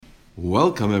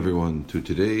Welcome everyone to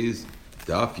today's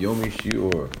Daf Yomi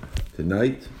Shiur.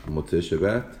 Tonight, Motzei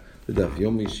Shabbat, the Daf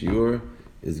Yomi Shiur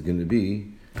is going to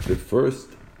be the first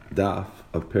Daf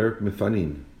of Perek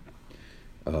Mefanin,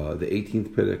 the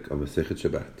 18th Perek of Masechet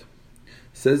Shabbat.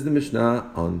 Says the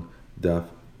Mishnah on Daf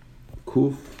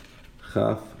Kuf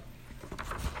Chaf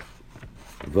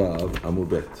Vav Amud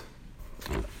Bet.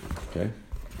 Okay,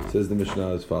 says the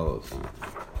Mishnah as follows.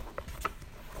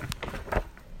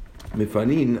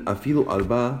 Mefanin afilu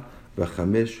arba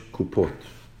v'chamesh kupot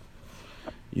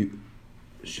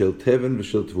shel teven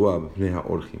v'shel tvua b'pnei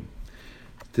ha'orchim.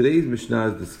 Today's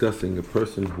Mishnah is discussing a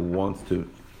person who wants to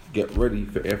get ready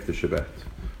for after Shabbat.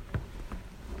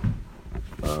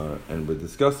 And we're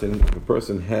discussing if a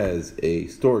person has a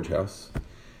storage house,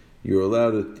 you're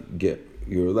allowed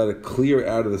to clear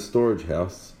out of the storage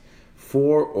house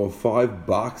 4 or 5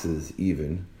 boxes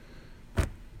even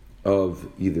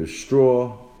of either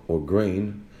straw or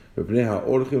grain,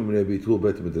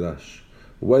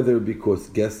 whether because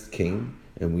guests came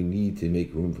and we need to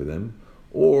make room for them,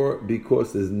 or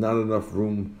because there's not enough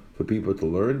room for people to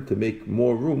learn, to make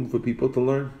more room for people to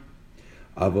learn.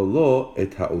 Avalo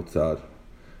et ha'otzar,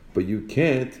 but you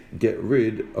can't get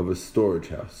rid of a storage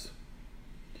house.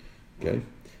 Okay?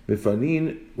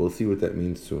 Mefanin, we'll see what that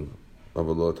means soon.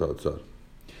 Avalo et ha'otzar.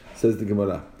 Says the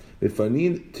Gemara,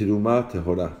 Mefanin tiruma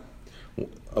tehora.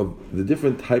 Of the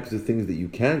different types of things that you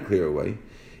can clear away,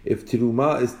 if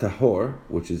tiruma is tahor,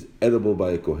 which is edible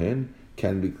by a kohen,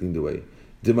 can be cleaned away.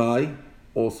 Demai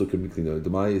also can be cleaned away.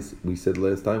 Demai is, we said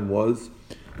last time, was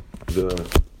the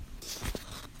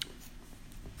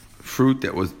fruit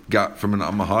that was got from an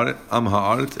am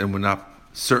haaretz, and we're not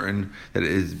certain that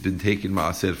it has been taken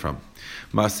maaser from.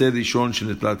 Maaser rishon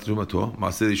shenitla terumato,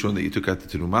 maaser rishon that you took out the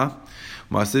teruma,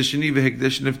 maaser sheni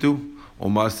vehekdesh niftu, or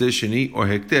maaser sheni or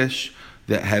hekdesh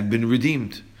that have been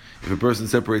redeemed. If a person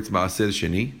separates Maaser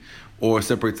Sheni or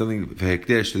separates something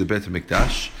Hekdesh to the Bet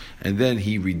HaMikdash and then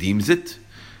he redeems it,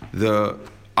 the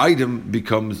item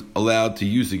becomes allowed to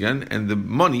use again, and the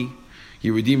money,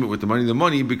 you redeem it with the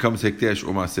money becomes Hekdesh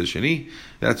or Maaser Sheni.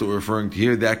 That's what we're referring to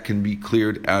here. That can be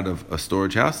cleared out of a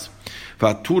storage house.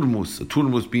 A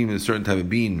turmus being a certain type of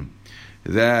bean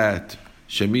that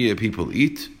Shemiya people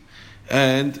eat,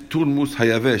 and turmus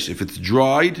hayavesh, if it's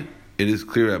dried, it is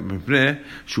clear at because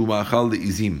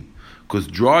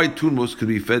dried turmos could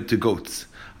be fed to goats.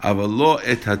 Avalo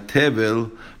et tevel,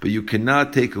 but you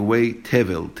cannot take away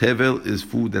tevel. Tevel is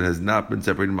food that has not been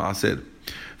separated maaser.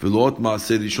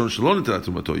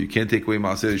 You can't take away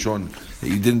maaser rishon that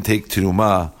you didn't take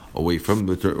teruma away from.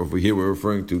 Over here we're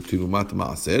referring to terumat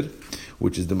maaser,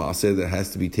 which is the maaser that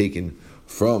has to be taken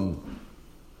from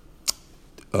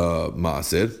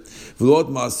maaser. V'lot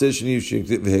maaser sheni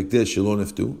v'hekdesh shelo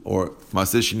neftu, or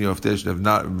maaser sheni or hekdesh that have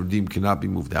not redeemed cannot be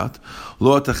moved out.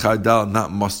 Lo chardal,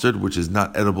 not mustard, which is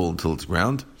not edible until it's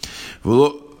ground.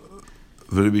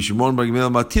 V'Rabbi Shimon bar Gamliel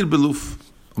matir beluf.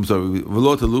 I'm sorry,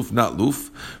 v'lot aluf, not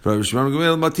luf. Rabbi Shimon bar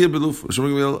Gamliel matir beluf. Rabbi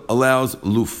Shimon bar Gamliel allows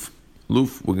luf.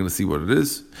 Luf, we're going to see what it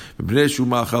is. Because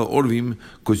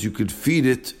you could feed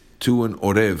it to an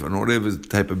orev. An orev is a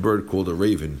type of bird called a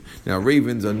raven. Now,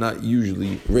 ravens are not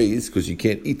usually raised because you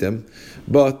can't eat them,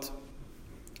 but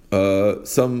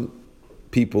some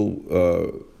people,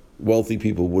 wealthy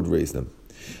people, would raise them.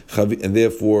 And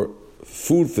therefore,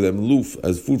 food for them, luf,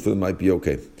 as food for them might be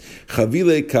okay.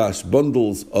 Chavile kash,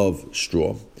 bundles of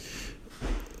straw.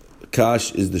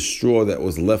 Kash is the straw that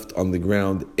was left on the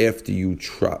ground after you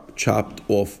chopped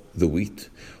off the wheat.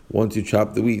 Once you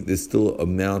chop the wheat, there's still an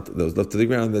amount that was left to the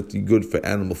ground that's good for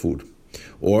animal food.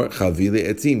 Or chavile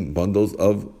etzim, bundles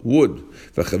of wood.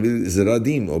 V'chavile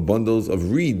zeradim, or bundles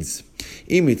of reeds.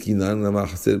 If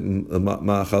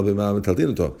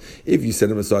you set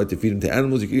them aside to feed them to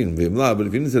animals, you can eat them. But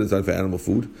if you didn't set aside for animal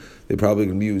food, they're probably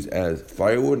going to be used as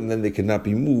firewood, and then they cannot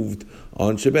be moved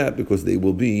on Shabbat because they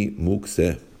will be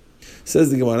mukseh. Says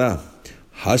the Gemara,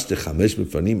 Hashte chamesh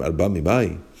mefanim arba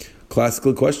mibai.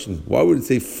 Classical question. Why would it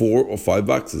say 4 or 5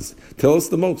 boxes? Tell us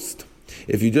the most.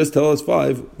 If you just tell us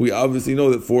 5, we obviously know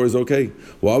that 4 is okay.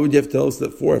 Why would you have to tell us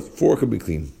that 4? 4 could be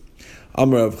clean.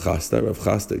 Amar Rav Chasta. Rav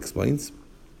Chasta explains,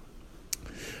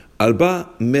 Arba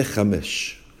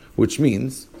mechamesh, which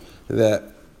means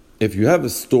that if you have a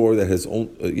store that has,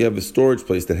 you have a storage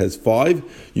place that has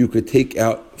 5, you could take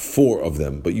out 4 of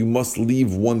them, but you must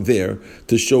leave one there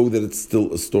to show that it's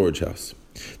still a storage house.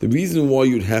 The reason why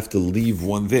you'd have to leave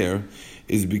one there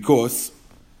is because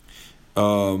we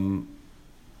don't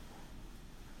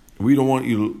want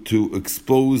you to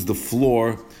expose the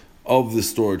floor of the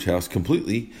storage house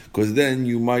completely, because then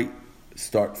you might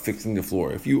start fixing the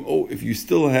floor. If you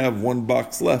still have one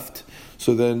box left,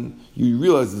 so then you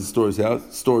realize it's a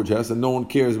storage house, and no one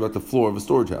cares about the floor of a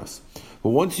storage house. But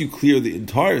once you clear the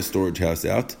entire storage house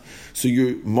out, so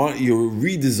you're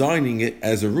redesigning it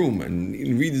as a room, and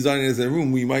in redesigning it as a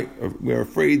room, we're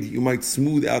afraid you might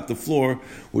smooth out the floor,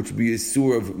 which would be a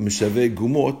sur of Meshaveh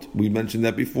Gumot. We mentioned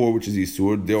that before, which is a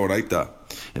sur deoraita,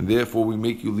 and therefore we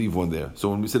make you leave one there. So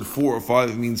when we said 4 or 5,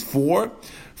 it means 4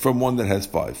 from one that has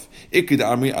 5.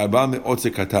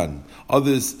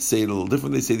 Others say it a little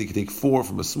different. They say they can take 4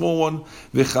 from a small one.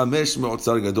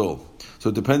 So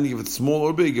depending if it's small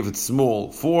or big, if it's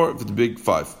small, 4, if it's big,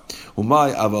 5. What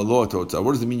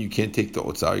does it mean you can't take the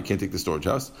otzar, you can't take the storage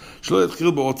house?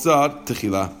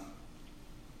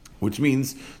 Which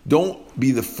means don't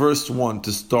be the first one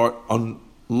to start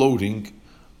unloading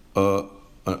a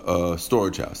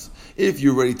storage house. If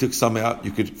you already took some out,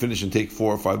 you could finish and take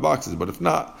 4 or 5 boxes, but if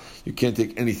not, you can't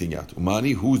take anything out.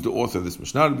 Umani, who's the author of this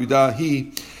Mishnah? Rabbi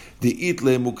he, the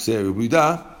itle mukseh, Rabbi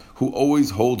who always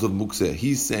holds of mukseh.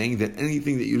 He's saying that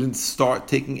anything that you didn't start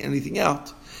taking anything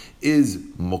out is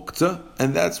mukta,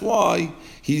 and that's why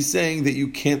he's saying that you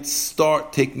can't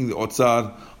start taking the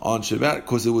otzar on Shabbat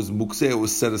because it was mukseh, it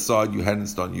was set aside, you hadn't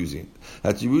started using it.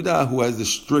 That's Yehuda, who has the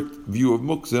strict view of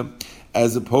mukseh,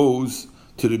 as opposed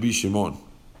to Rabbi Shimon.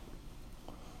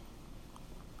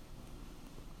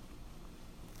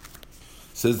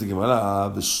 Says the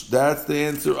Gemara, that's the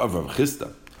answer of Rav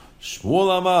Chisda.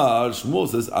 Shmuel Amar, Shmuel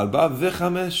says, Arba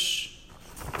v'chamesh.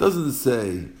 Doesn't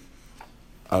say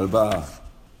Arba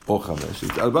or Chamesh.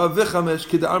 It's Arba v'chamesh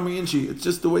k'da'amri inshi. It's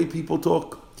just the way people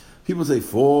talk. People say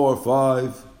 4 or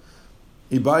 5.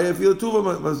 If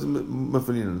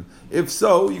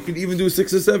so, you could even do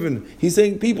 6 or 7. He's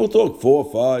saying people talk 4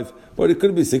 or 5, but it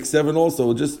could be 6, 7 also.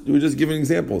 We're just giving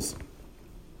examples.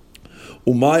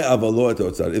 Umay avalo et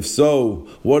otzar. If so,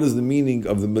 what is the meaning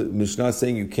of the Mishnah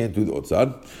saying you can't do the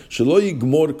otzar? Shelo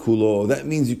yigmor kulo. That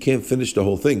means you can't finish the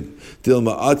whole thing. Til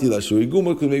ma'ati lashuri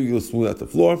guma, because maybe you'll smooth out the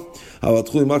floor.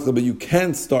 But you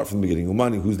can start from the beginning.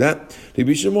 Umani, who's that?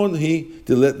 Rabbi Shimon, he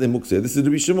dilet le mukseh. This is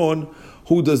Rabbi Shimon,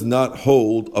 who does not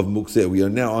hold of mukseh. We are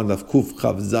now on Laf Kuf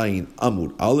Chav Zayin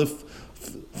Amud Aleph,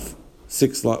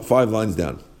 5 lines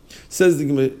down. Says the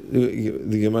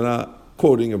Gemara,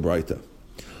 quoting a Braita.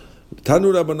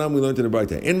 Tanu Rabbanam, we learned in the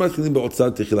Braita.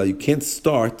 You can't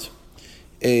start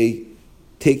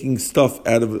taking stuff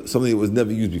out of something that was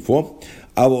never used before.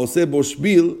 But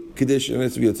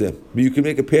you can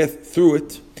make a path through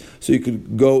it, so you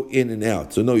could go in and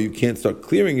out. So no, you can't start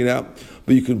clearing it out,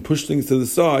 but you can push things to the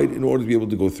side in order to be able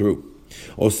to go through.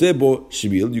 You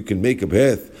can make a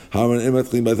path. I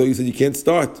thought you said you can't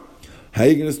start. How are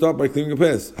you going to start by clearing a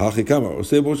path? You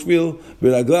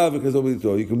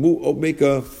can make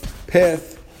a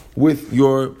path with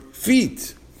your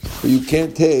feet, but you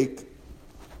can't take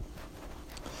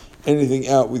anything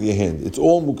out with your hand. It's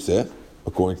all mukseh,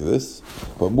 according to this,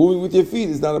 but moving with your feet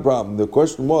is not a problem. The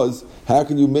question was, how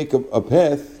can you make a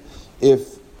path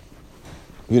if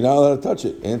you're not allowed to touch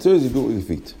it? Answer is, you do it with your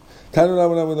feet.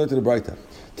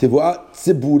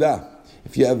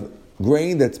 If you have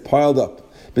grain that's piled up,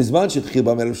 if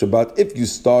you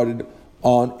started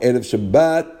on Erev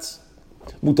Shabbat,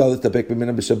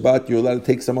 you're allowed to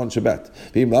take some on Shabbat.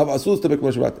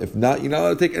 If not, you're not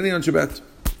allowed to take any on Shabbat.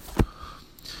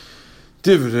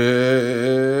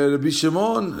 Rabbi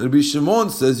Shimon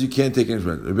says you can't take any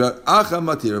Shabbat. Rabbi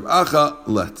Acha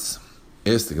lets.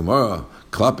 Ask the Gemara,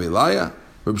 Klap Elaya?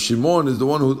 Rabbi Shimon is the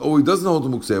one who doesn't hold the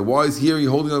mukseh. Why is he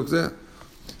holding the mukseh?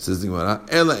 Says the Gemara,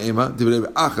 Ela Ema,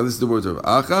 Acha, this is the words of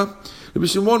Acha. Rabbi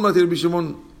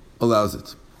Shimon allows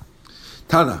it.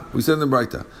 Tana, we said in the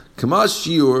Braita, Kamash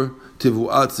Shiur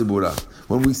Tivuat Zibura.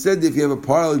 When we said that if you have a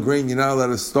pile of grain, you're not allowed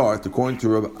to start, according to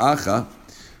Rabbi Acha,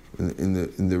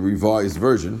 in the revised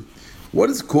version, what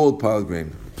is called pile of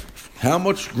grain? How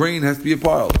much grain has to be a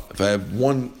pile? If I have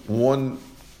one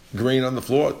grain on the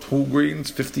floor, 2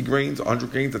 grains, 50 grains, 100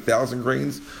 grains, 1,000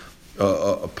 grains,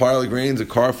 a pile of grains, a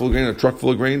car full of grains, a truck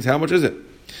full of grains, how much is it?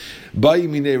 No,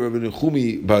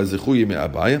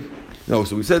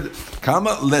 so we said, Kama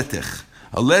letech.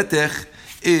 A letech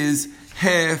is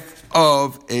half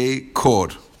of a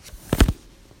cord.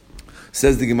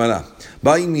 Says the Gemara,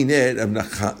 how much is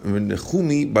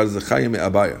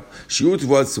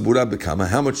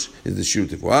the shiur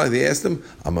tevuah? They asked him,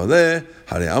 Amaleh,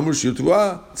 Hare Amru shiur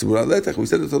tevuah, tzibura letech. We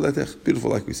said it's a letech. Beautiful,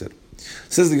 like we said.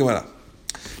 Says the Gemara.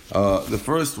 The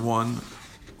first one,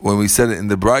 when we said it in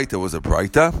the Braita, was a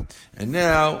Braita, and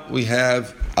now we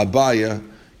have Abaya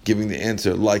giving the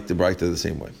answer like the Braita the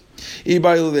same way.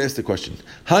 Ibaylu, they asked the question.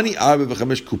 Hani arba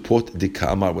v'chamesh kupot de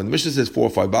kamar. When the Mishnah says 4 or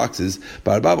 5 boxes,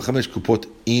 ba'arba v'chamesh kupot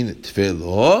in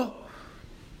tefillah,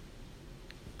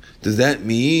 does that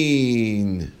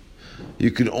mean you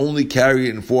can only carry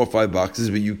it in 4 or 5 boxes,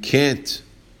 but you can't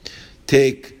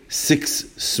take 6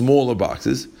 smaller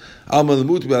boxes?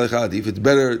 It's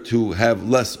better to have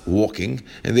less walking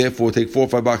and therefore take 4 or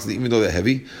 5 boxes even though they're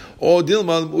heavy. Or maybe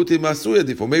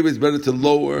it's better to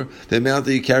lower the amount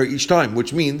that you carry each time,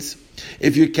 which means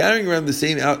if you're carrying around the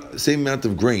same amount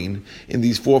of grain in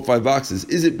these 4 or 5 boxes,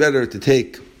 is it better to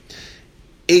take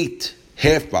 8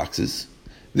 half boxes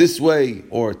this way,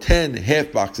 or 10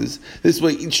 half boxes this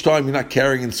way each time you're not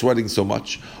carrying and sweating so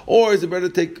much? Or is it better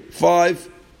to take 5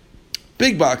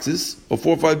 big boxes, or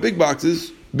 4 or 5 bigger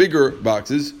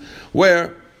boxes,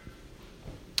 where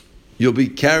you'll be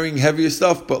carrying heavier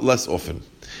stuff but less often?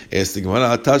 Ask the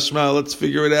Gemara, Tashma, let's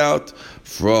figure it out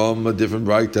from a different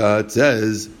Braita. It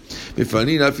says, you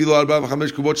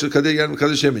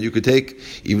could take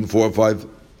even 4 or 5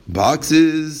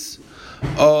 boxes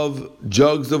of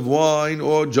jugs of wine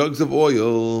or jugs of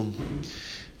oil.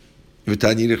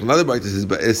 Another Braita says,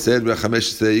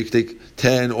 you could take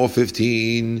 10 or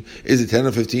 15. Is it 10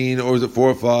 or 15, or is it 4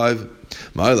 or 5?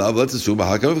 My love, let's assume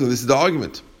this is the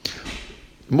argument.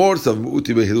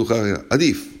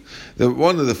 The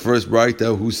one of the first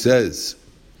Braita who says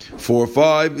 4 or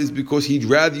 5 is because he'd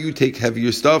rather you take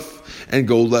heavier stuff and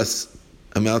go less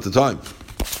amount of time.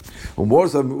 They're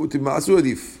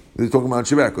talking about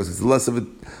Shabbat because it's less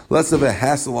of a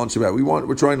hassle on Shabbat.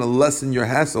 We're trying to lessen your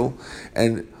hassle,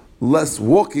 and less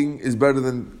walking is better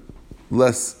than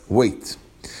less weight.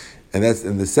 And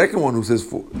the second one who says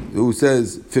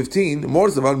 15,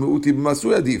 otherwise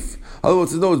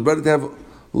no, it's better to have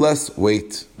less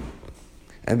weight.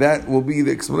 And that will be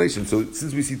the explanation. So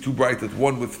since we see 2 Braitas,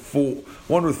 one with 4,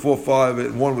 5,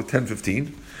 and one with 10,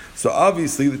 15. So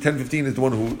obviously the 10, 15 is the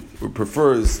one who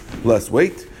prefers less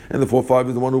weight, and the 4, 5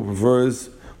 is the one who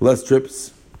prefers less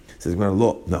trips. Says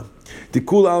no.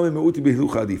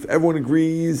 Everyone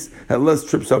agrees that less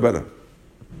trips are better.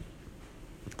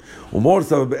 And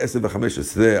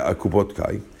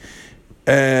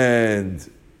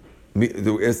you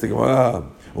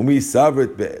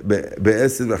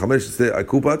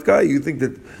think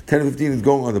that 10 and 15 is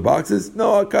going on the boxes?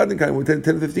 No, 10 and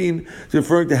 15 is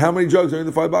referring to how many jugs are in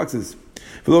the 5 boxes.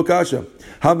 The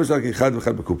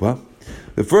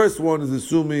first one is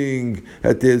assuming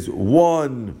that there's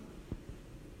 1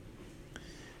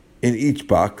 in each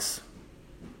box.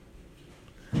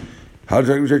 The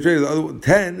other one,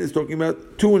 10 is talking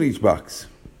about 2 in each box.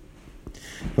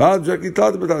 And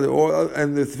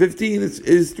the 15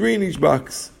 is 3 in each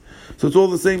box. So it's all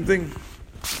the same thing.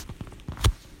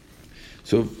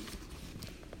 So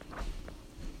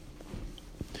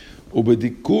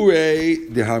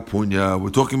Ubedikure de Harpunya,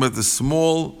 we're talking about the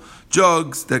small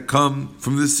jugs that come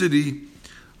from the city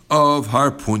of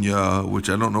Harpunya, which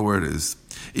I don't know where it is.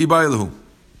 Ibailahu.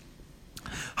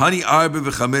 Hani arbe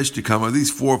v'chamesh tikam, these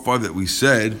 4 or 5 that we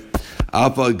said,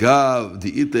 Apagav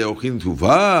the ite ochin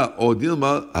tuva or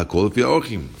dilma hakol fi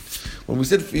ochim. When we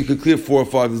said you could clear 4 or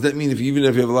 5, does that mean even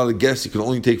if you have a lot of guests, you can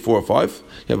only take 4 or 5?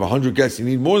 You have 100 guests, you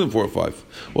need more than 4 or 5.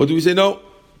 Or do we say no?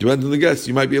 Depends on the guests.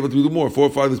 You might be able to do more. 4 or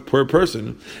 5 is per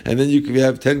person, and then you can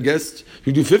have 10 guests.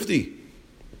 You do 50,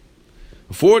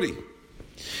 40.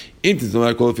 If you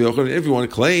want to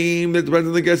claim that it depends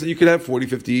on the guests, you could have 40,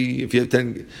 50. If you have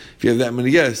 10, if you have that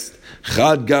many guests,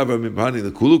 could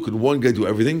one guy do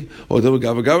everything? Or do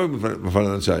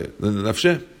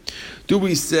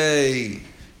we say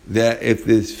that if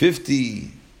there's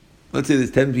 50, let's say there's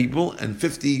 10 people and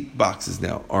 50 boxes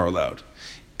now are allowed,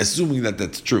 assuming that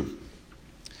that's true?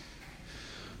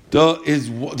 Is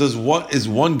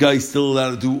one guy still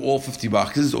allowed to do all 50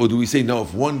 boxes, or do we say no?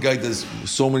 If one guy does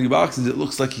so many boxes, it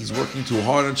looks like he's working too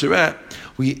hard on Shabbat.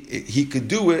 He could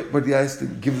do it, but he has to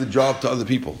give the job to other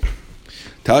people.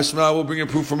 Tashma will bring a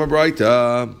proof from a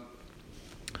Braita.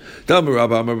 One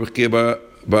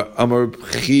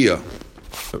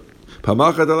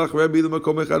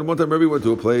time Rebbe went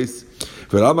to a place.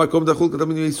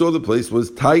 He saw the place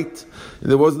was tight and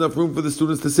there wasn't enough room for the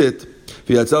students to sit.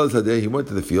 He went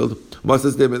to the field.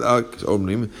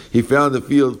 He found the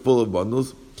field full of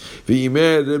bundles.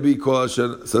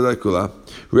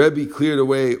 Rebbe cleared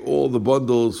away all the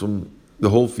bundles from the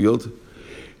whole field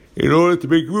in order to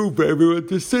make room for everyone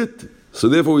to sit. So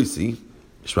therefore we see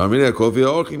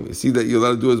that you're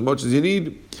allowed to do as much as you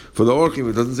need for the orchim.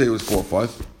 It doesn't say it was 4 or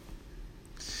 5.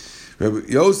 Rabbi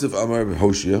Yosef Amar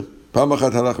Hoshia,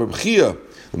 Pamachat Halach Rabbi Chia,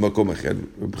 the Makom Echad.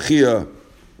 Rabbi Chia,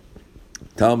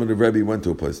 Talmud of Rebbe, went to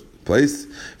a place. place.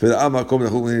 For the Amakom,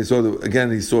 he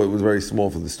saw it was very small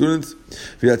for the students.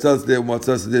 They went to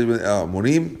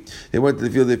the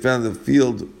field, they found the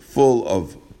field full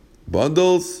of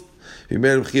bundles. He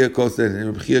made Rebchia Kosten,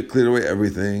 and Rebchia cleared away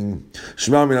everything.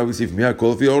 Shema, now we see from here,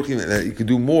 that you could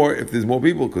do more if there's more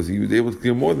people, because he was able to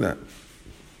clear more than that.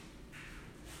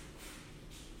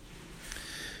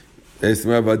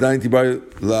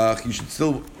 You should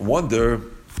still wonder,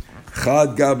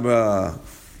 Chad Gabra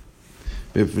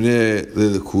Mipnei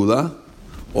Lelekula,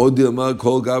 or Dilma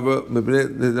Kol Gabra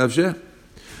Mipnei Nafsheh?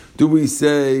 Do we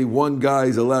say one guy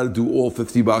is allowed to do all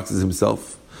 50 boxes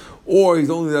himself? Or he's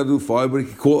only allowed to do 5, but he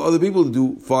can call other people to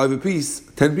do 5 apiece,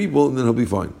 10 people, and then he'll be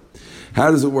fine.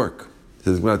 How does it work? It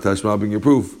says, Tashma, bring your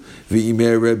proof.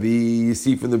 V'imei Rebbe, you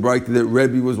see from the Braita that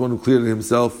Rebbe was one who cleared it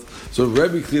himself. So if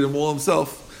Rebbe cleared him all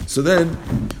himself, so then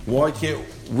why can't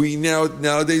we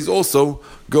nowadays also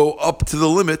go up to the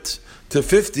limit to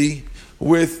 50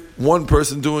 with one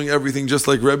person doing everything just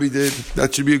like Rebbe did?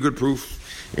 That should be a good proof.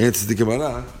 Answers the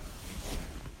Gemara.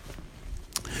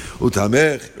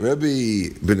 Utamech, Rebbe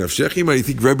ben Avshechim, you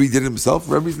think Rebbe did it himself?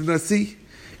 Rebbe's the Nasi.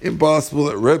 Impossible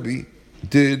that Rebbe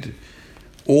did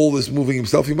all this moving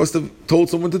himself. He must have told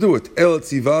someone to do it.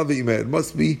 It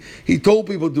must be he told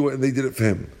people to do it and they did it for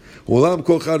him. But everyone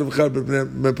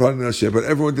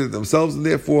did it themselves, and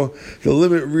therefore the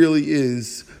limit really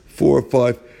is 4 or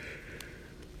 5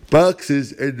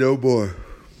 boxes and no more.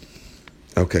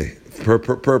 Okay,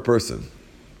 per person.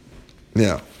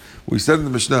 Now, we said in the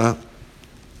Mishnah,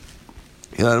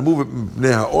 you know, to move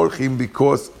it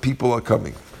because people are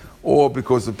coming, or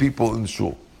because of people in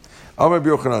shul.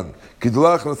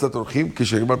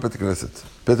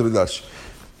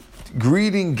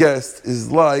 Greeting guests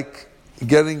is like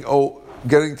getting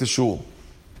to shul,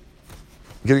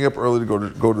 getting up early to go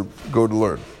to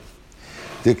learn.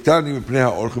 It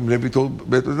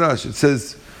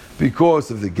says because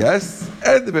of the guests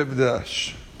and the Beit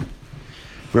Midrash.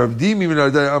 According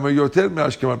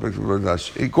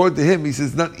to him, he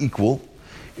says not equal;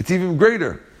 it's even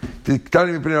greater. You see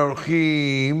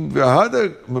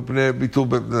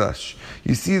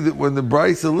that when the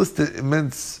Brisa listed, it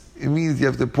means you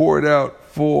have to pour it out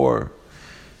for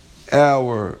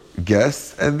our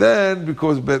guests, and then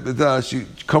because of Beit Midrash,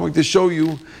 coming to show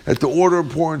you that the order of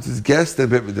importance is guest and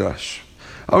Beit Midrash.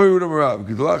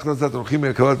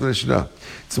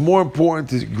 It's more important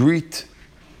to greet,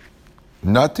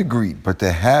 not to greet, but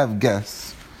to have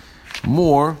guests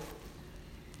more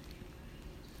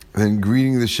than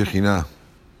greeting the Shekhinah.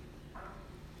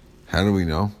 How do we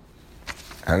know?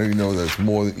 How do we know that it's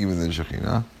more than even than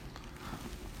Shekhinah?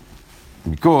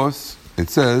 Because it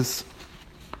says,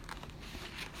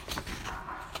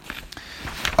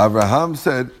 Abraham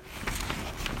said,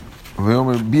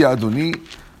 Abraham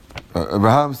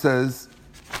says,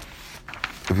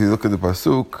 if you look at the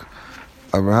pasuk,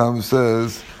 Abraham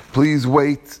says, please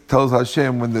wait, tells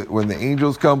Hashem when the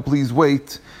angels come, please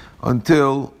wait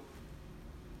until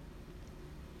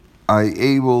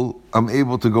I'm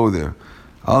able to go there.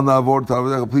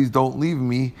 Please don't leave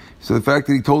me. So the fact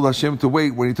that he told Hashem to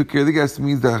wait when he took care of the guests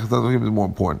means that Hashem is more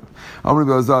important. By Hashem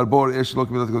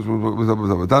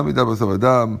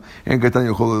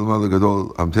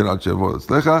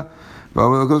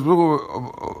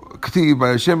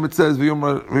it says,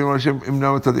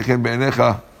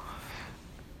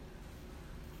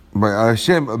 by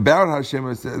Hashem, about Hashem,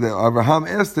 that Abraham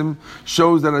asked him,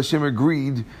 shows that Hashem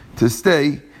agreed to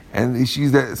stay. And he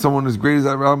sees that someone as great as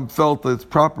Abraham felt that it's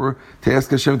proper to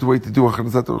ask Hashem to wait to do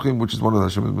Achanasat Orchim, which is one of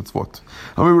Hashem's mitzvot.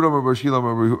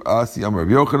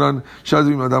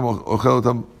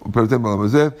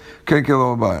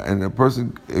 And a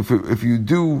person, if you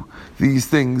do these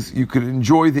things, you could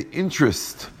enjoy the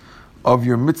interest of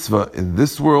your mitzvah in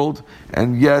this world,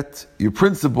 and yet your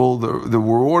principle, the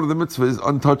reward of the mitzvah, is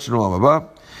untouched in Olam Haba.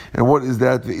 And what is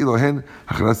that? Ve'ilohen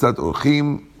Achanasat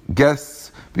Orchim, guests,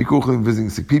 Bikuchim, visiting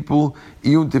sick people,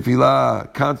 Iyun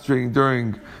Tefillah, concentrating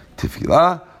during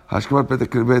Tefillah, Hashkamat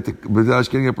B'dash,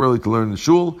 getting up early to learn the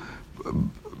shul,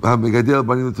 Megadel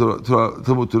Banim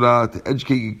Talmud Torah, to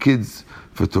educate your kids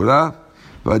for Torah,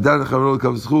 V'adan Chavrol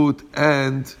Kav Zchut,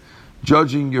 and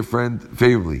judging your friend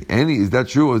favorably. Any, is that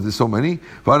true, or is there so many?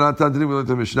 These are things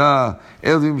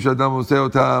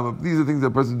that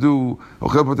a person do.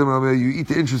 You eat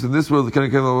the interest in this world,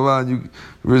 and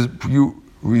you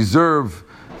reserve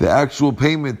the actual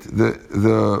payment,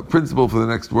 the principle for the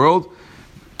next world.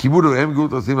 It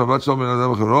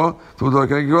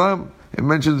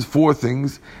mentions 4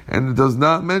 things, and it does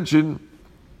not mention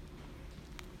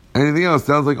anything else. It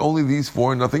sounds like only these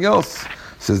 4 and nothing else.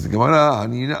 Says the Gemara,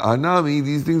 Anami,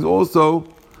 these things also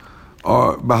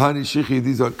are Bahani Shichi,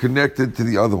 these are connected to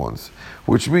the other ones,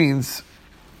 which means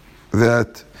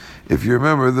that if you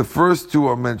remember, the first two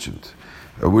are mentioned,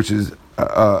 which is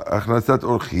Achnasat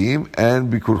Orchim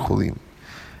and Bikur Cholim.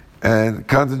 And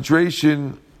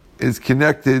concentration is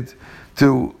connected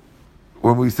to,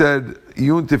 when we said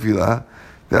Yun Tefillah,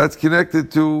 that's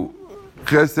connected to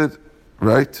Chesed,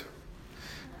 right?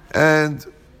 And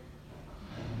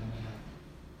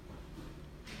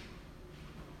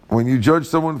when you judge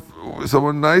someone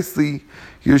nicely,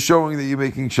 you're showing that you're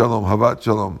making shalom, havat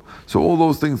shalom. So all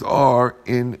those things are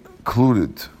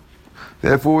included.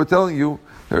 Therefore, we're telling you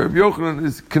that Rabbi Yochanan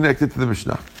is connected to the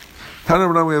Mishnah. Tana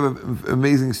Rabbanan, we have an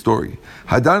amazing story.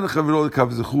 Hadan Chaviro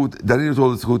Kav Zechut, Danin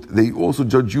told Zechut, they also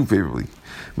judge you favorably.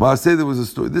 Maaseh, there was a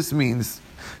story. This means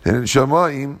that in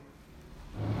Shamayim,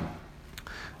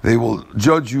 they will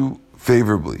judge you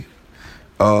favorably.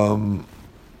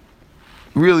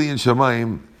 Really, in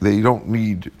Shamayim, they don't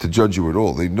need to judge you at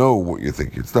all. They know what you're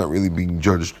thinking. It's not really being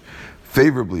judged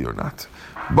favorably or not.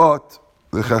 But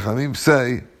the Chachamim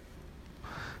say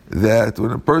that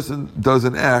when a person does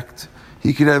an act,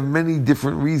 he can have many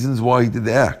different reasons why he did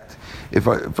the act. If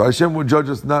Hashem would judge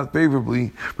us not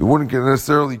favorably, we wouldn't get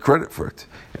necessarily credit for it.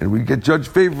 And we get judged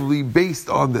favorably based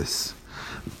on this.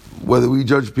 Whether we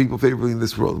judge people favorably in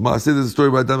this world. Maaseh, there's a story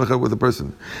about Adam Echad with a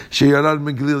person. Sheyarad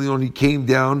min Galil, he came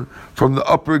down from the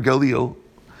upper Galil.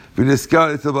 He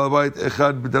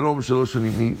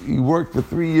worked for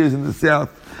 3 years in the south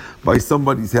by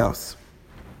somebody's house.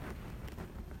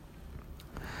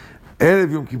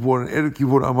 Erev Yom Kippur, and Erev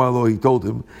Kippur Amar he told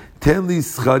him, Ten li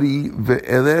schari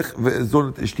ve'elech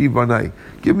ve'ezon et eshti banai.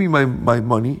 Give me my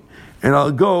money, and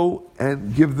I'll go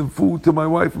and give them food to my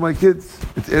wife and my kids.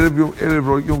 It's Erev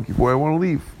Yom Kippur, I want to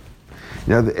leave.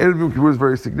 Now the Erev Yom Kippur is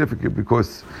very significant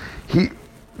because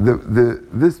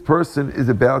this person is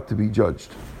about to be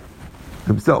judged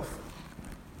himself.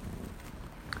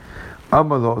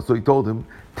 Amar, so he told him,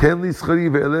 Ten li schari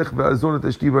ve'elech ve'ezon et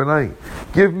eshti banai.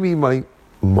 Give me my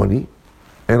money,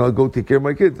 and I'll go take care of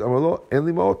my kids.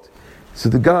 So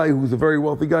the guy, who's a very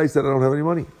wealthy guy, said, I don't have any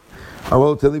money.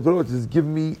 Says, give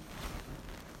me,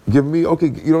 okay,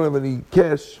 you don't have any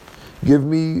cash, give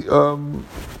me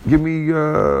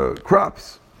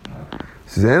crops. He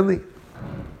says, Anli.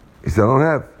 He said, I don't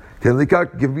have.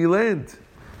 Give me land.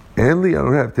 Anli, I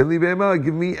don't have.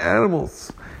 Give me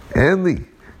animals. Anli.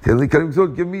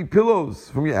 Give me pillows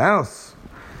from your house.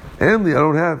 Anli, I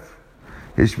don't have.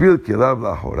 He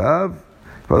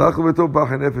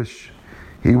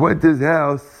went to his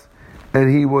house and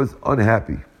he was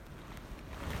unhappy.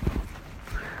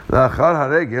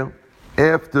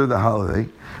 After the holiday,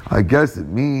 I guess it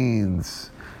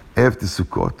means after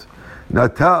Sukkot,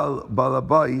 Natal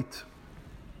Balabait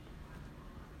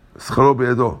Scharo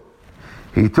b'yado.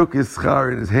 He took his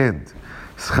schar in his hand.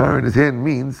 Schar in his hand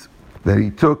means that he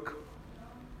took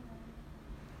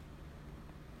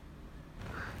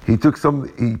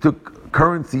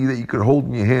currency that you could hold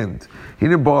in your hand. He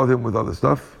didn't bother him with other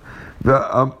stuff.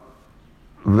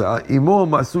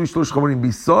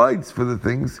 Besides for the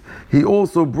things, he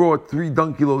also brought 3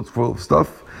 donkey loads full of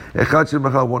stuff.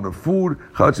 One of food,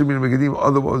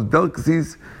 other was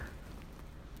delicacies,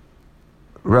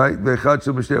 right?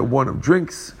 One of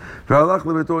drinks.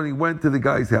 And he went to the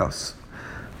guy's house.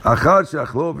 After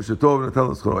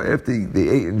they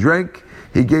ate and drank,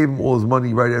 he gave him all his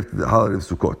money right after the holiday of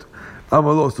Sukkot.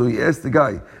 So he asked the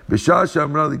guy,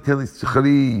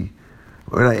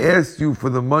 when I asked you for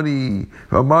the money,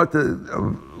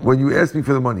 when you asked me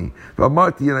for the money,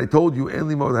 and I told you, I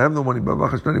have no money,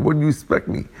 what did you expect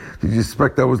me? Did you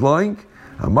expect I was lying?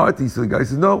 So the guy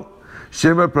says, no. He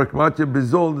says,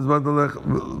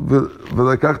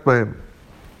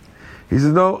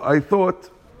 no, I thought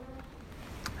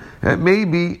that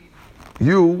maybe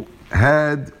you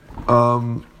had a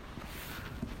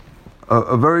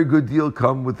very good deal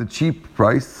come with a cheap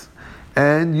price,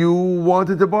 and you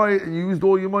wanted to buy it, and you used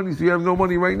all your money, so you have no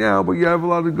money right now, but you have a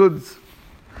lot of goods.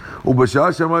 When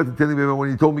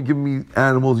you told me, give me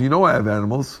animals, you know I have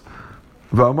animals.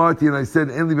 And I said,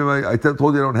 I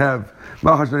told you I don't have.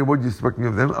 What do you expect me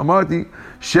of them?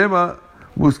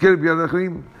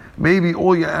 Maybe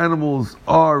all your animals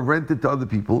are rented to other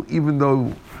people, even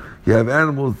though you have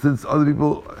animals, since other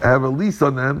people have a lease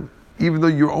on them, even though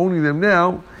you're owning them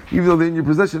now, even though they're in your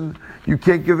possession, you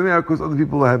can't give them out because other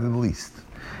people have them leased.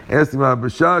 Asked him,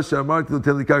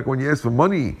 when you asked for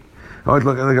money, I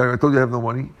told you I have no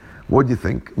money. What do you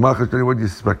think? What do you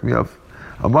suspect me of?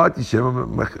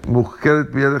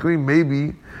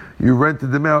 Maybe you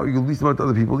rented them out, you leased them out to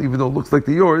other people, even though it looks like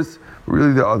they're yours, but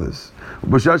really they're others.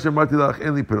 When I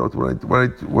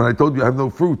told you I have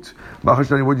no fruit, what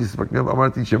do you expect me of?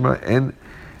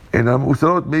 And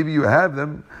maybe you have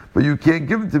them, but you can't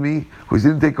give them to me because you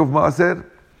didn't take off maaser.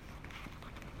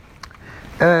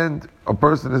 And a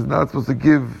person is not supposed to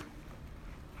give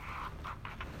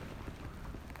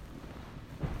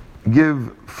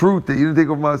fruit that you didn't take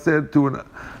off maaser to an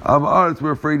amaretz.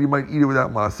 We're afraid he might eat it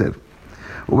without maaser.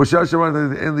 When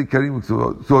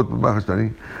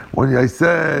I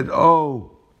said, "Oh,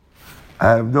 I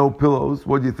have no pillows,"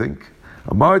 what do you think?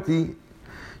 Amarti,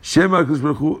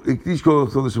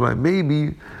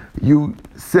 maybe you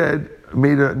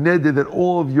made a neder that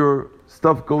all of your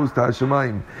stuff goes to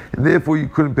Hashemayim, and therefore you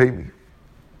couldn't pay me.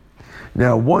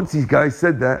 Now, once these guys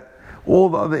said that, all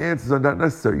the other answers are not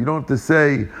necessary. You don't have to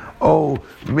say, "Oh,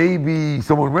 maybe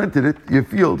someone rented it, your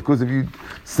field," because if you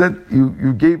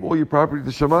gave all your property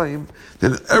to Shemayim,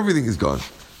 then everything is gone.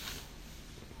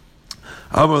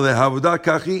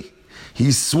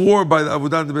 He swore by the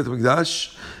Avodah in the Beit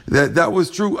HaMikdash that was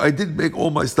true. I did make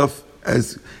all my stuff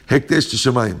as hekdesh to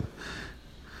Shemayim.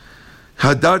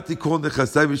 I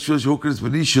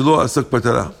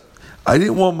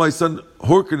didn't want my son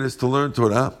Horkanus to learn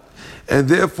Torah, and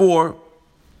therefore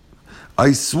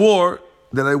I swore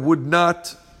that I would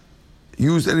not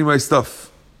use any of my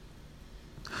stuff.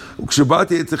 When I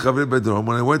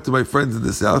went to my friends in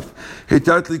the south, they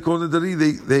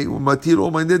matir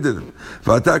all my nidr,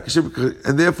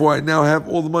 and therefore I now have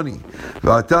all the money.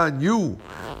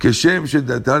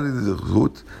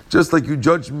 Just like you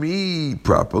judge me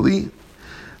properly,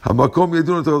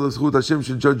 Hashem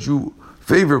should judge you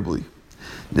favorably.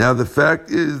 Now the fact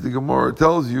is, the Gemara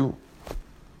tells you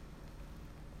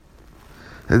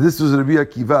that this was Rabbi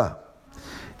Akiva.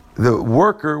 The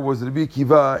worker was Rabbi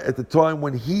Akiva at the time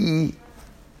when he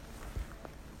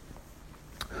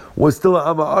was still an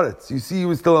Amaretz. You see, he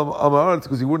was still an Amaretz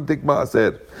because he wouldn't take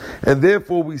Maaser. And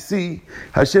therefore we see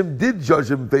Hashem did judge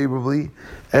him favorably,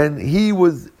 and he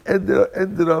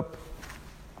ended up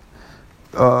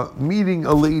meeting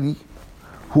a lady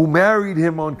who married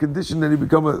him on condition that he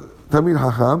become a Tamid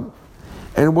Hacham,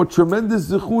 and what tremendous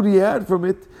zechut he had from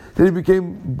it, that he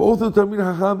became both a Tamid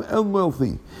Hacham and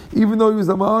wealthy, even though he was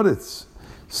a Ma'aretz.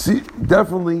 See,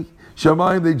 definitely,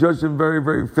 Shamayim, they judged him very,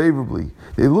 very favorably.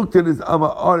 They looked at his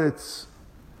Ma'aretz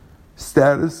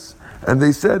status, and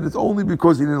they said it's only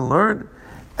because he didn't learn,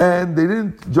 and they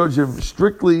didn't judge him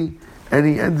strictly, and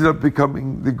he ended up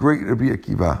becoming the great Rabbi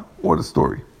Akiva. What a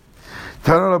story.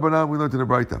 Tana Rabbanan, we learned in the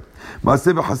Braita.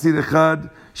 Maaseh v'chasir echad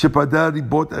shepadar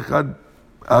ribot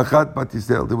achat bat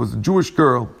Yisrael. There was a Jewish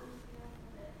girl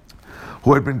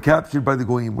who had been captured by the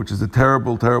Goyim, which is a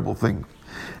terrible, terrible thing.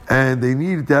 And they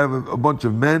needed to have a bunch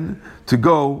of men to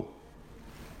go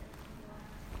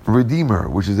redeem her,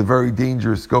 which is a very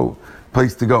dangerous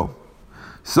place to go.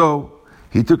 So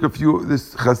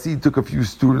this Chassid took a few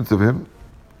students of him.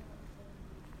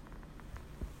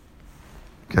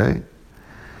 Okay?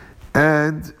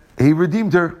 And he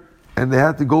redeemed her. And they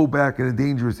had to go back in a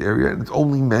dangerous area, and it's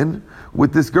only men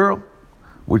with this girl,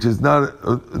 which is not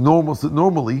normal.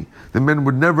 Normally, the men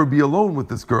would never be alone with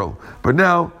this girl. But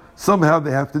now, somehow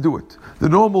they have to do it. The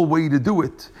normal way to do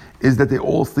it is that they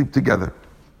all sleep together.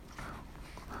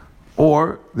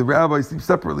 Or the rabbi sleeps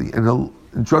separately, and he'll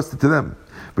entrust it to them.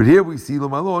 But here we see, he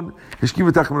took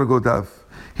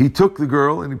the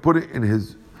girl and he put it in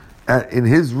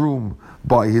his room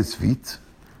by his feet,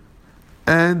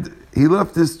 and he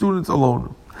left his students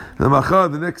alone.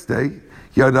 The next day,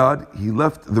 Yadad, he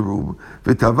left the room.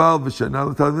 He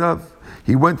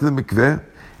went to the mikveh,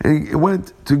 and he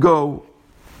went to go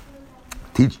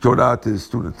teach Torah to his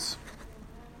students.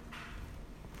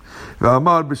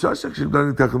 What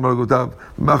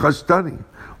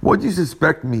do you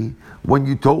suspect me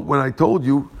when I told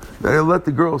you that I let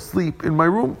the girl sleep in my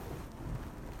room?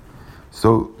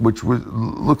 So,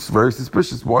 looks very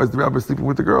suspicious. Why is the rabbi sleeping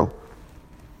with the girl?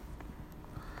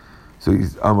 So we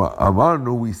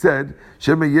said,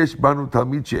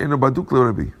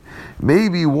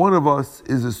 maybe one of us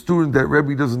is a student that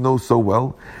Rebbe doesn't know so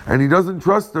well, and he doesn't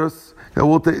trust us,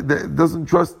 that doesn't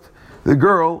trust the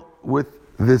girl with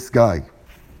this guy.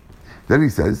 Then he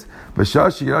says, when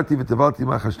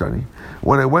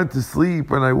I went to sleep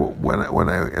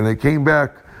and I came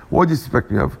back, what do you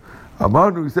suspect me of?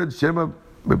 He said,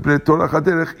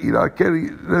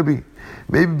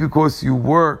 maybe because you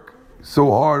work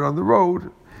so hard on the road.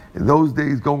 In those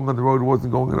days, going on the road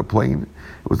wasn't going on a plane.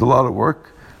 It was a lot of work.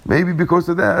 Maybe because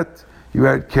of that, you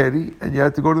had keri and you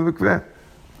had to go to the mikveh.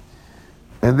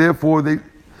 And therefore,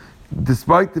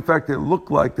 despite the fact that it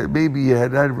looked like that maybe he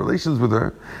had relations with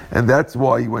her, and that's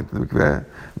why he went to the mikveh,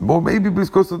 or maybe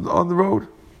because on the road.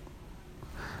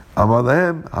 Amar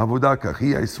lahem, avodah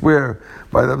kachi, I swear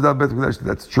by the Avodah Bet HaMikdash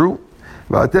that's true.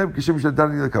 V'atem kishem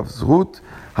shadani l'kav zchut,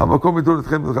 hamakom yidon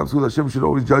etchem l'kav zchut, Hashem should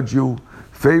always judge you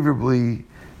favorably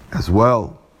as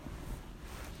well.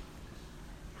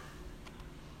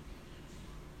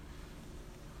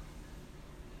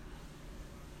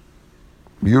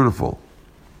 Beautiful.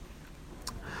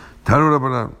 Tanu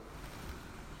Rabbanan.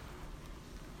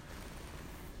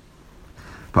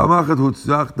 One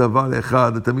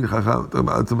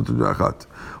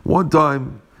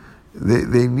time,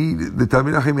 they need the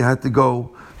Talmid Chacham had to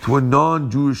go to a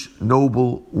non-Jewish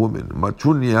noble woman.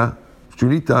 Matrunia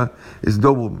is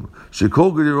noble woman.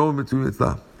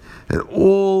 And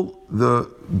all the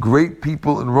great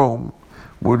people in Rome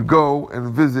would go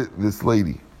and visit this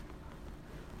lady.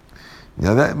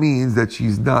 Now that means that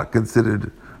she's not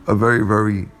considered a very,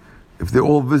 very, if they're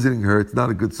all visiting her, it's not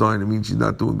a good sign. It means she's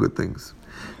not doing good things.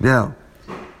 Now,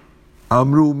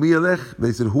 Amru Mi'alech,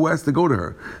 they said, who has to go to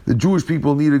her? The Jewish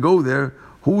people need to go there.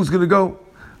 Who's going to go?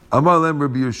 Amar Lem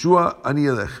Rabbi Yeshua, Ani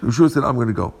Elech. Yeshua said, I'm going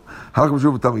to go. Hakam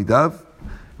Yeshua Tamidav.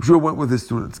 Yeshua went with his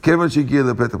students. Kevan Shekir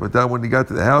Lepetah. When he got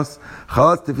to the house,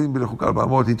 Chalas Tefillin B'Nechuk Al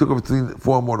Ba'amot. He took a tefillin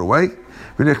 4 more away.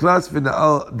 V'nechlas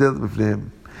v'na'al del b'fneim.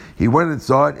 He went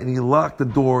inside and he locked the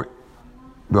door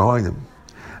behind him.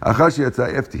 After he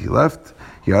left,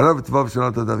 he went to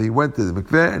the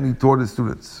mikveh and he taught his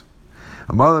students.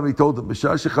 He told them, why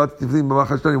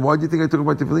do you think I took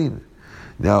my tefillin?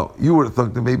 Now, you would have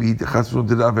thought that maybe he did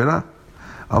Avera.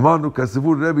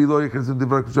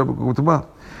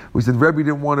 We said Rebbe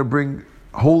didn't want to bring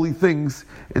holy things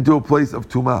into a place of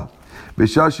Tumah.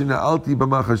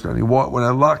 When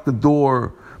I locked the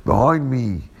door behind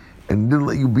me and didn't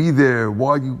let you be there,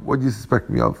 what do you suspect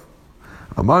me of?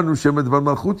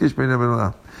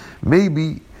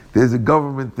 Maybe there's a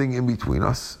government thing in between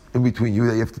us, in between you,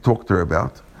 that you have to talk to her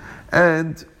about.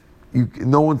 And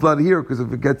no one's allowed to hear, because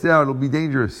if it gets out, it'll be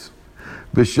dangerous.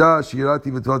 What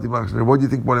do you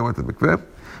think when I went to the mikveh?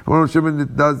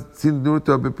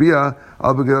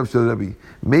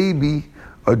 Maybe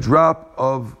a drop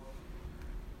of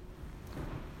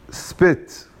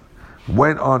spit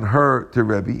went on her to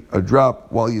Rebbe, a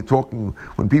drop while you're talking.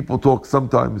 When people talk,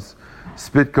 sometimes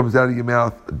spit comes out of your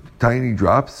mouth, tiny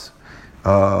drops,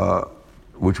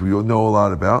 which we all know a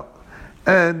lot about.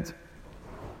 And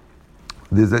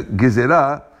there's a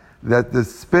gezerah that the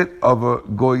spit of a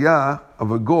goya, of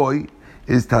a goy,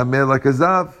 is tameh like a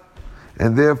zav,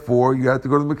 and therefore you have to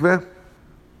go to the mikveh.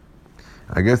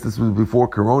 I guess this was before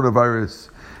coronavirus,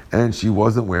 and she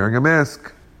wasn't wearing a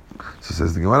mask. So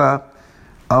says the Gemara,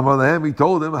 Amar lahem, he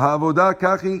told him, Ha'avodah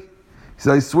kachi. He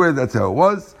said, I swear that's how it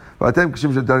was. Just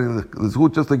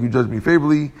like you judge me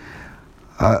favorably,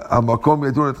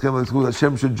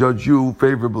 Hashem should judge you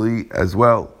favorably as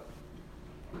well.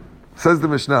 Says the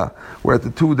Mishnah, we're at the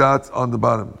 2 dots on the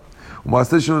bottom. You're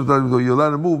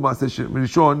allowed to move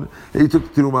Rishon, and he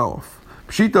took the terumah off.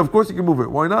 Pshita, of course you can move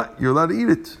it. Why not? You're allowed to eat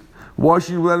it. Why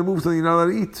should you be allowed to move something you're not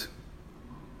allowed to eat?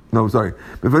 No, sorry.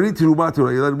 If I need terumah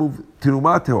Torah, you're allowed to move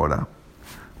terumah Torah.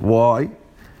 Why?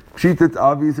 Pshita, it's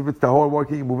obvious. If it's tahor, why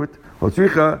can't you move it? We're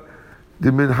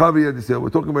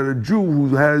talking about a Jew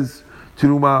who has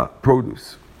terumah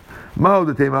produce.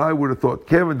 I would have thought,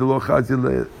 Kevin the lo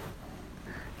chazil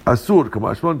asur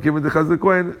kamashmon Kevin the chazil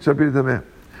kohen shapir tameh.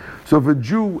 So if a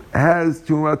Jew has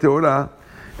terumah Torah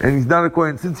and he's not a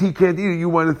kohen, since he can't eat it, you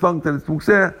might have thought that it's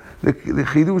mukseh. The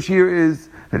chidush here is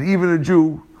that even a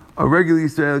Jew, a regular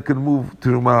Israel, can move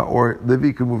terumah, or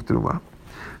Levi can move terumah.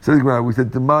 So we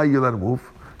said demai you're allowed to move.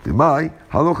 Demai,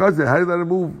 halo chazeh, how are you allowed to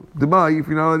move demai if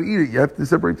you're not allowed to eat it? You have to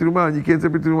separate terumah, and you can't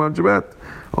separate terumah on Shabbat.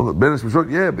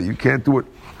 Yeah, but you can't do it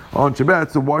on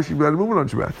Shabbat, so why should you be allowed to move it on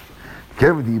Shabbat?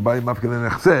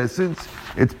 Since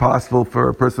it's possible for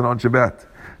a person on Shabbat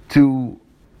to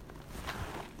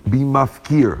be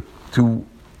mafkir, to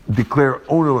declare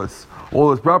ownerless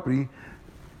all his property,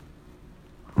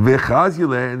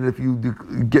 and if you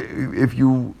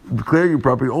declare your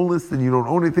property ownerless, then you don't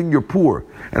own anything, you're poor,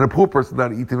 and a poor person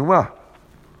doesn't eat terumah.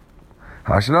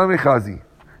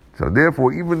 So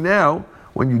therefore, even now,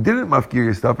 when you didn't mafkir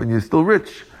your stuff and you're still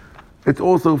rich, it's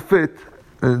also fit,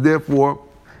 and therefore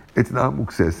it's not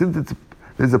mukseh. Since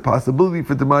there's a possibility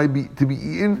for demai to be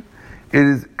eaten, it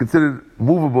is considered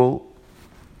movable,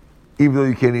 even though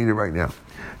you can't eat it right now.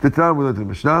 The time we learned in the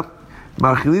Mishnah,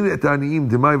 demai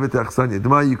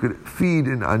you could feed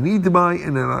an ani demai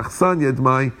and an achsanya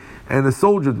demai and a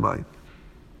soldier demai.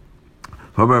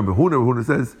 However, Huna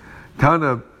says,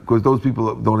 Tana, because those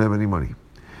people don't have any money.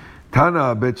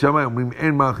 Tana Bet Shammai en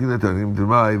ma'achlin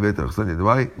terumah vet achsanya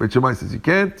d'mai. Bet Shammai says you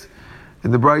can't.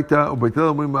 In the Braita, Beit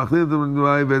Hillel ma'achlin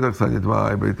terumah vet achsanya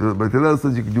d'mai. Beit Hillel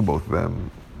says you can do both of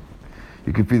them.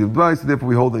 You can feed them d'mai, so therefore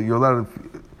we hold that you're allowed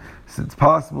to. Since it's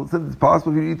possible for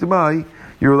you to eat d'mai,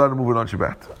 you're allowed to move it on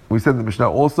Shabbat. We said in the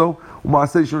Mishnah also, if you have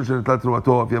Maaseh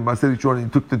Rishon and you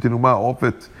took the terumah off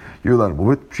it, you're allowed to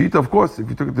move it. Pshita, of course, if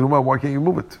you took the terumah, why can't you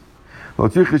move it? We're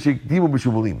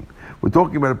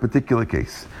talking about a particular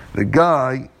case. The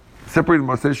guy separated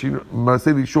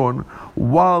Maaseh Rishon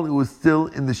while it was still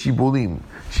in the Shibulim.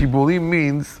 Shibulim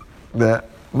means that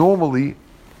normally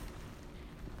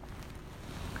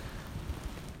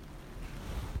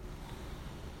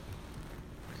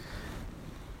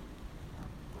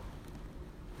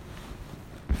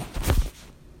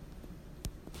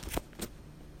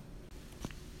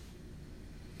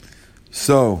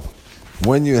so,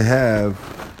 when you have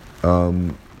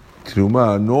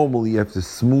terumah, normally you have to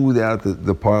smooth out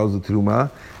the piles of terumah,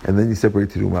 and then you separate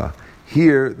terumah.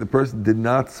 Here, the person did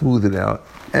not smooth it out,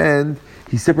 and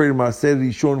he separated Maaseh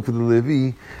Rishon for the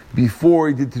Levi before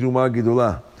he did terumah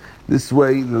gedolah. This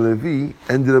way, the Levi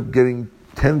ended up getting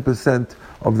 10%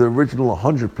 of the original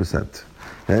 100%.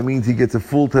 That means he gets a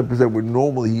full 10%, where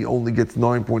normally he only gets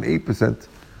 9.8%.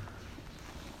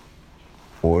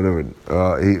 Or whatever.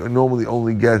 He normally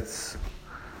only gets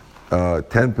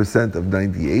 10% of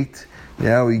 98.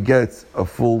 Now he gets a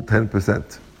full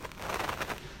 10%.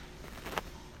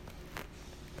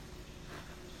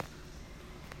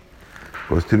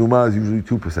 Because terumah is usually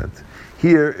 2%.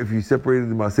 Here, if you separated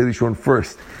the Maaseh Rishon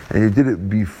first, and you did it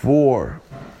before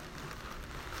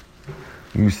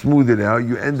you smooth it out,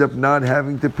 you end up not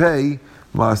having to pay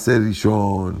Maaseh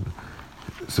Rishon.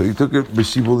 So you took it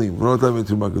b'shibulim. We're not talking about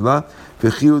terumah gedolah.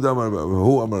 V'chiyud amar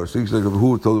who amar shlish like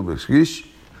who told him b'shlish.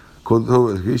 Called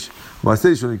b'shlish.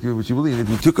 Maaseh Rishon came b'shibulim. If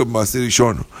you took a Maaseh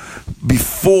Rishon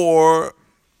before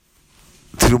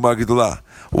terumah gedolah,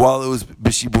 while it was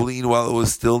b'shibulim, while it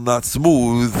was still not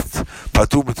smooth,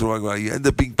 patur b'terumah gedolah, you end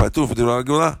up being patur for terumah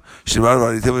gedolah. Shemar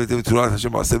v'aritem v'aritem terumah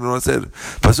Hashem Maaseh v'Maaseh.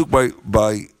 Pasuk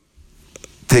by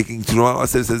taking terumah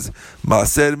Maaseh says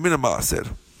Maaseh min Maaseh,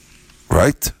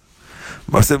 right?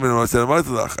 I told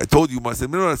you Maaseh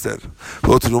min Maaseh.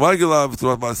 But you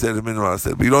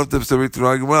don't have to separate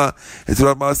Terumah Gemara and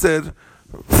Terumah Maaseh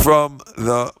from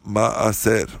the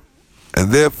Maaseh.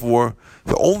 And therefore,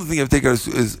 the only thing I've taken is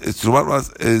Terumah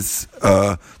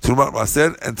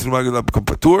Maaseh and Terumah Gemara become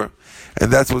patur.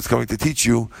 And that's what's coming to teach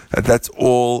you that that's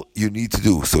all you need to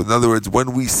do. So in other words,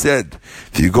 when we said,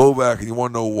 if you go back and you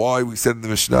want to know why we said in the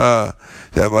Mishnah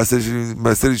that Maaseh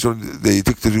Rishon that you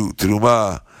took to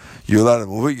Terumah, you're allowed to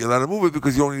move it. You're allowed to move it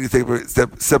because you don't need to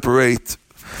separate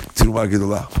terumah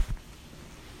gedolah.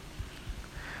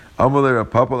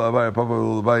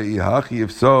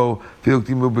 If so,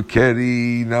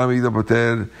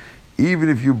 even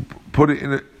if you put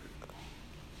it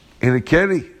in a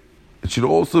keri, it should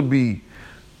also be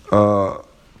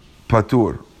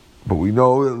patur. But we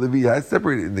know that Levi has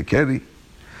separated in the keri.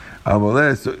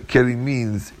 So keri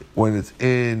means when it's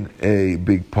in a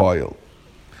big pile.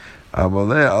 It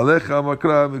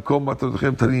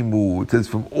says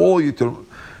from all your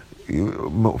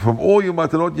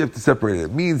matanot you have to separate it.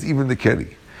 It means even the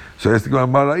keri. So it has to go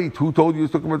on Marait. Who told you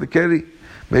it's talking about the keri?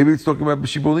 Maybe it's talking about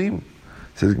b'shibulim. It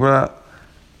says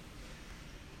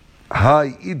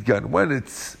Hi idgan. When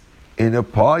it's in a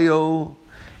pile,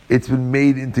 it's been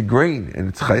made into grain and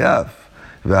it's chayav.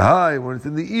 The high when it's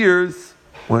in the ears,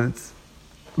 when it's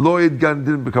lo idgan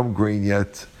didn't become grain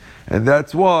yet, and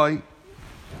that's why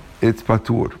it's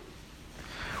patur.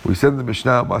 We said in the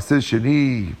Mishnah, Maaseh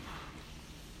Sheni,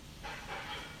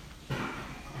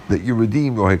 that you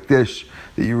redeemed, or Hekdesh,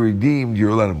 that you redeemed,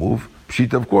 you're allowed to move.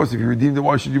 Pshita, of course, if you redeemed it,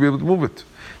 why should you be able to move it?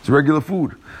 It's regular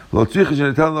food. Usually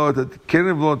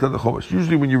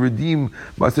when you redeem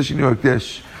Maaseh Sheni or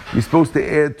Hekdesh, you're supposed to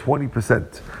add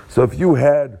 20%. So if you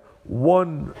had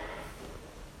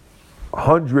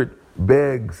 100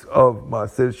 bags of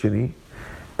Maaseh Sheni,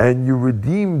 and you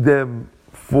redeemed them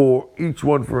for each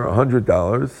one for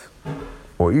 $100,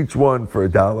 or each one for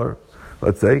 $1,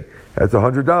 let's say, that's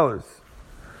 $100.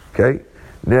 Okay?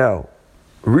 Now,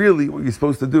 really what you're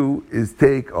supposed to do is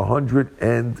take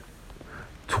 $120.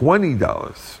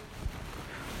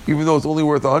 Even though it's only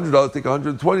worth $100, take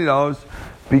 $120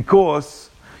 because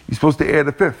you're supposed to add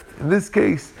a fifth. In this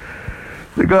case,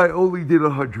 the guy only did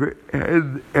 100,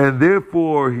 and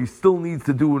therefore he still needs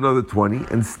to do another 20,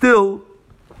 and still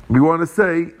we want to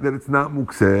say that it's not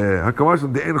mukseh.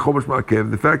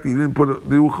 The fact that you didn't put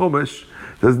the chomesh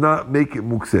does not make it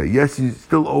mukseh. Yes, you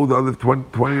still owe the other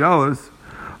 $20,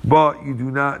 but you do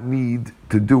not need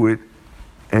to do it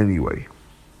anyway.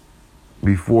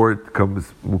 before it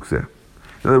becomes mukseh.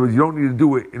 In other words, you don't need to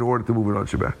do it in order to move it on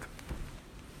Shabbat.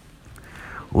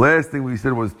 Last thing we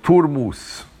said was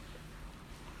turmus.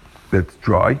 That's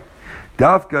dry.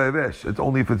 Dafka evesh. It's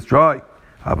only if it's dry.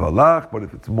 Havalach, but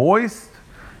if it's moist,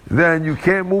 then you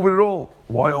can't move it at all.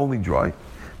 Why only dry?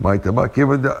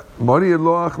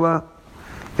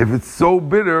 If it's so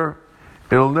bitter,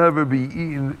 it'll never be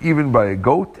eaten even by a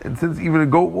goat. And since even a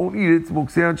goat won't eat it, it's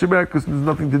mukseh on Shabbat because there's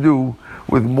nothing to do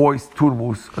with moist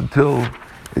turmus until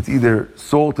it's either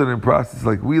salted and processed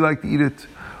like we like to eat it,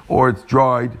 or it's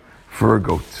dried for a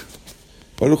goat.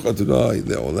 Baruch Adonai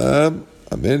le'olam.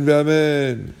 Amen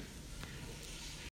ve'amen.